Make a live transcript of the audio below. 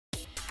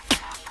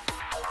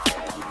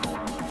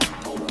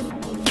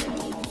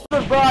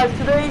Guys,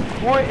 today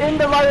we're in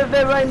the live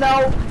event right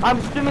now.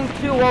 I'm streaming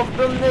too while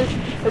filming this.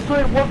 It's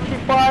only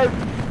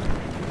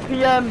 1:55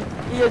 p.m.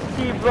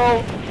 EST,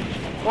 bro.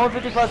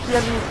 1:55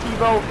 p.m. EST,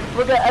 bro.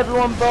 Look at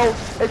everyone, bro.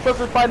 It's just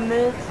 5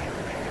 minutes.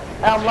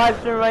 And I'm live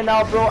streaming right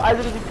now, bro. I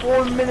literally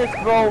 4 minutes,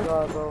 bro.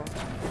 God, bro.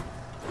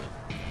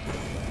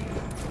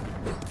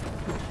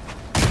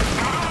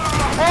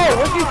 Hey,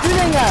 what you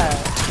shooting at?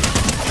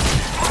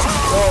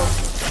 Bro.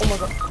 Oh my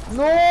god.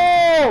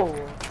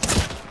 No!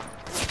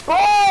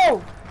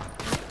 Bro!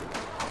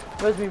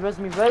 Res me, res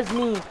me, res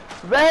me!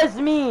 Res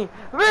me!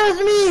 Res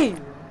me!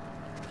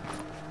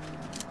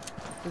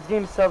 This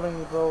game's selling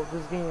me, bro.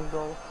 This game,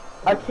 bro.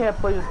 I can't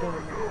play this game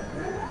anymore.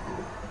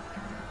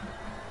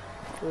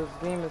 This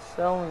game is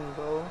selling,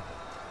 bro.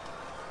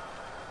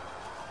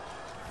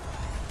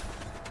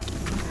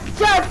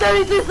 Chat,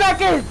 32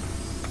 seconds!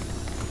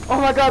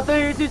 Oh my god,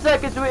 32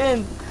 seconds, we're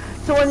in.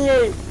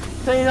 28,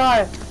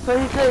 29,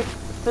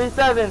 26,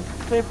 27,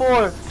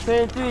 24,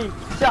 23.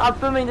 Chat, I'm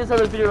filming this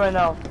other video right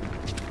now.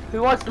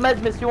 Who wants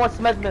Medmiss? Who wants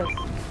Medmiss?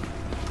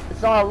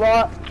 It's not a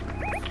lot,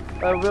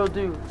 but it will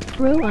do.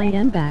 Bro, I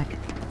am back.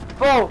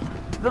 Bro,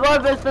 the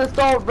live event's been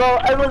stalled, bro.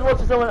 Everyone's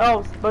watching someone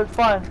else, but it's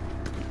fine.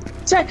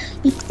 10,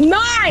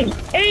 9,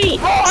 8,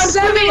 bro, I'm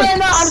 7, streaming right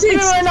now. I'm 6,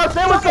 streaming right now.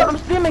 Say what's up. I'm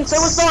streaming. Say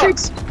what's up.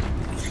 6,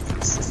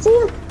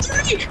 4,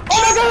 3. Oh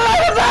my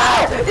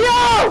god, yo!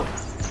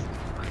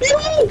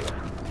 Yo!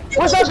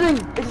 What's happening?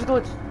 It just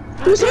glitched.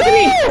 What's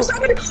happening? What's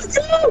happening?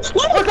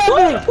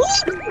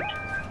 What's happening?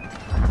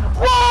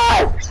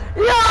 What?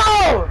 Yo! Yo!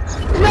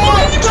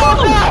 Stop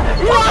that!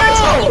 Yo!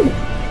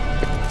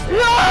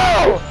 Yo!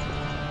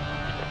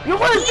 You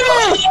want to do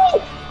it?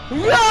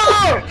 Yo!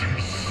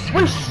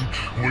 Wish.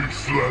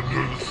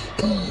 Wastelanders,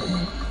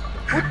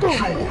 What the?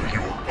 enjoy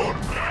your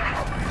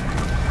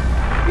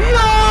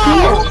Yo!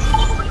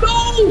 No!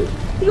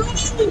 No!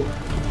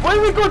 Where do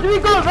we go? Do we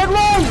go? Red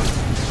line!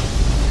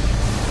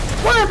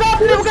 What is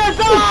happening? We're gonna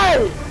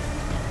die!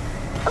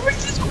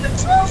 Everything's going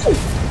through!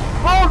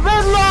 Bro,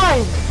 red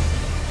line!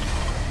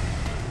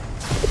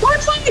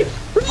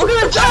 We're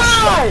gonna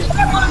die!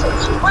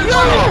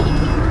 Yo!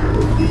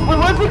 Wait,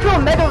 what if we kill a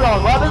Megalon?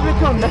 What if we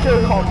kill a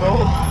Megalon, bro?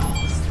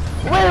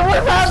 Wait,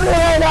 what's happening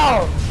right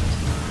now?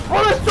 Bro,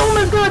 the storm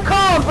is gonna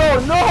come, bro!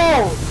 No!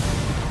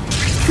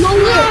 No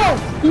way!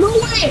 No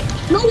way!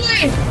 No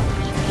way!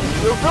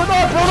 Yo, build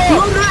up, build No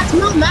up! max,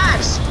 no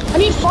max! I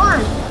need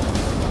farm!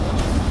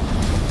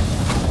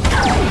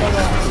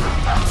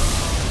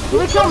 Do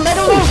we kill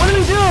Megalon? What do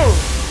we do?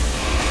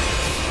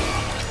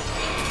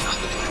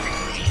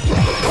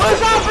 What is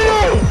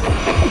happening?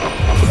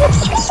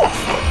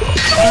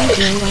 I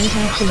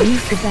have to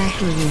leave the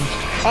battery.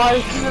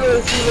 Alright, see you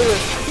later, see you later.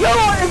 Yo,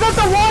 is that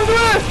the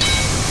Wanderer?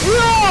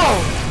 Yo!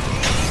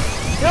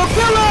 Yo,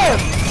 kill him!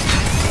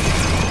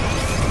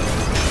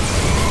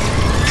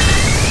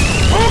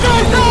 We're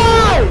gonna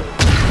die!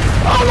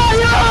 Oh my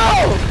yo!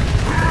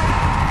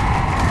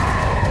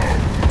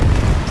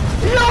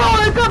 Yo,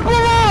 it got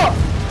blown up!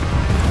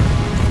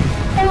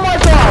 Oh my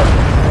god!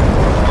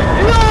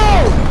 Yo!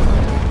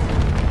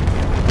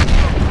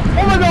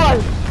 Oh my god!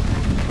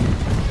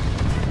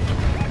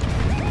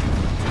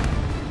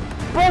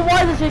 Bro, why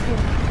is it shaking?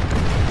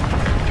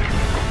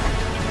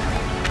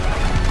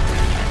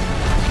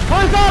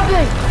 What is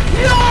happening?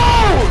 Yo!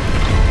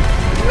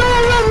 No,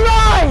 red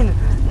line!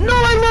 No, I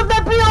love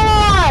that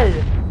POI!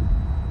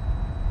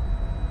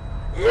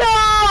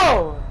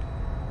 Yo!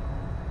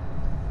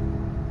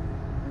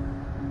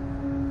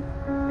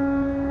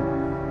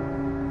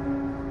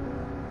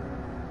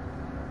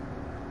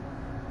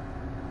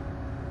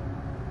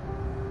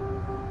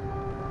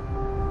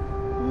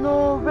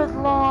 No, red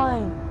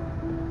line!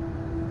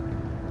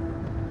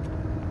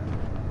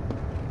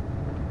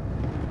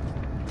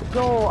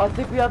 Yo, I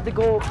think we have to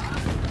go.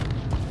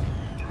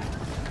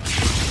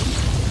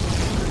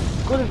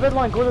 Go to red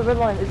line, go to red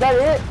line. Is that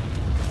it?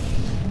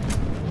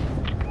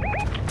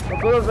 Oh,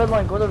 go to red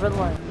line, go to red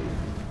line.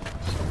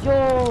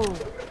 Yo!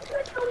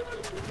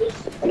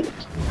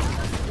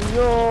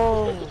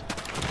 Yo!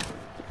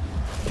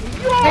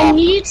 Yo! I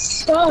need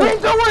stuff! Bring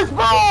someone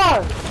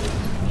spawn!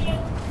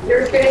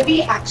 There's gonna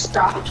be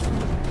extra.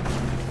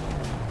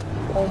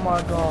 Oh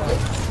my god.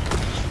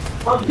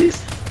 On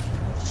this.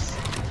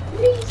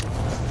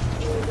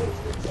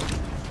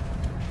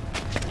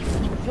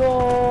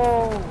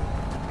 Yo!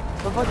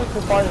 What if I just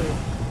survive it?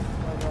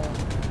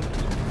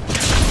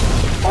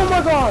 Oh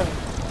my god!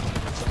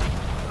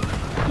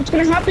 What's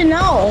gonna happen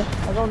now?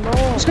 I don't know.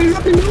 What's gonna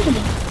happen now?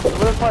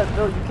 What if I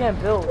build? You can't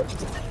build.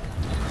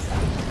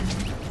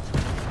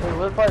 Wait,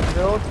 what if I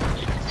build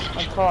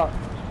on top?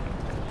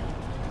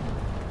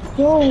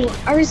 Yo,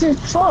 everything's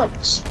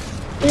fucked.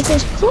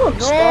 Everything's cooked,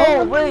 No,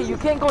 bro. wait, you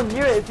can't go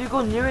near it. If you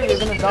go near it, you're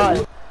gonna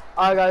die.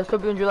 Alright guys,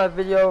 hope you enjoyed that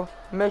video.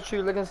 Make sure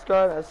you like and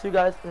subscribe. I'll see you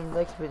guys in the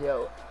next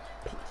video.